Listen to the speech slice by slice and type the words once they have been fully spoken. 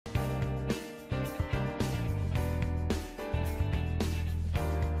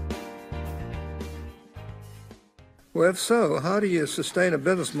Well, if so, how do you sustain a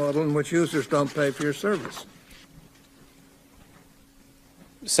business model in which users don't pay for your service?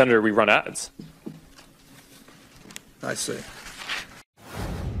 Senator, we run ads. I see.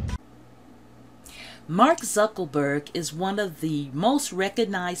 Mark Zuckerberg is one of the most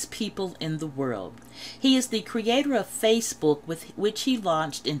recognized people in the world. He is the creator of Facebook, which he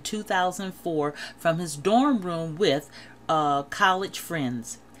launched in 2004 from his dorm room with college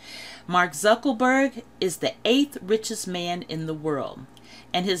friends. Mark Zuckerberg is the 8th richest man in the world,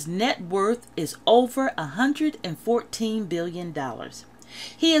 and his net worth is over $114 billion.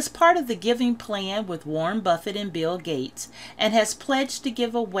 He is part of the Giving Plan with Warren Buffett and Bill Gates and has pledged to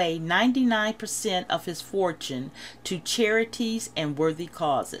give away 99% of his fortune to charities and worthy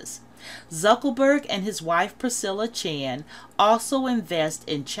causes. Zuckerberg and his wife Priscilla Chan also invest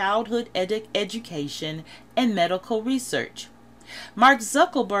in childhood education and medical research. Mark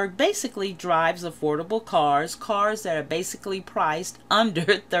Zuckerberg basically drives affordable cars that are basically priced under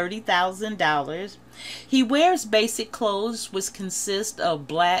 $30,000. He wears basic clothes which consist of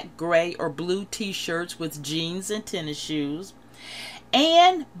black, gray, or blue t-shirts with jeans and tennis shoes.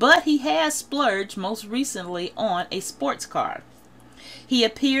 But he has splurged most recently on a sports car. He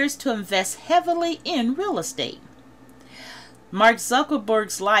appears to invest heavily in real estate. Mark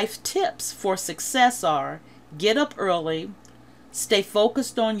Zuckerberg's life tips for success are: get up early, stay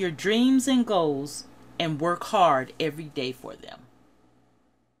focused on your dreams and goals, and work hard every day for them.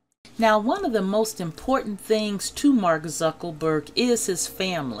 Now, one of the most important things to Mark Zuckerberg is his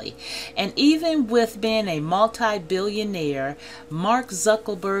family. And even with being a multi-billionaire, Mark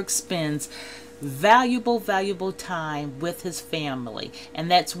Zuckerberg spends valuable time with his family.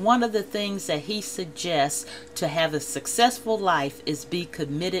 And that's one of the things that he suggests to have a successful life, is be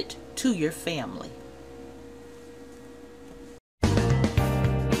committed to your family.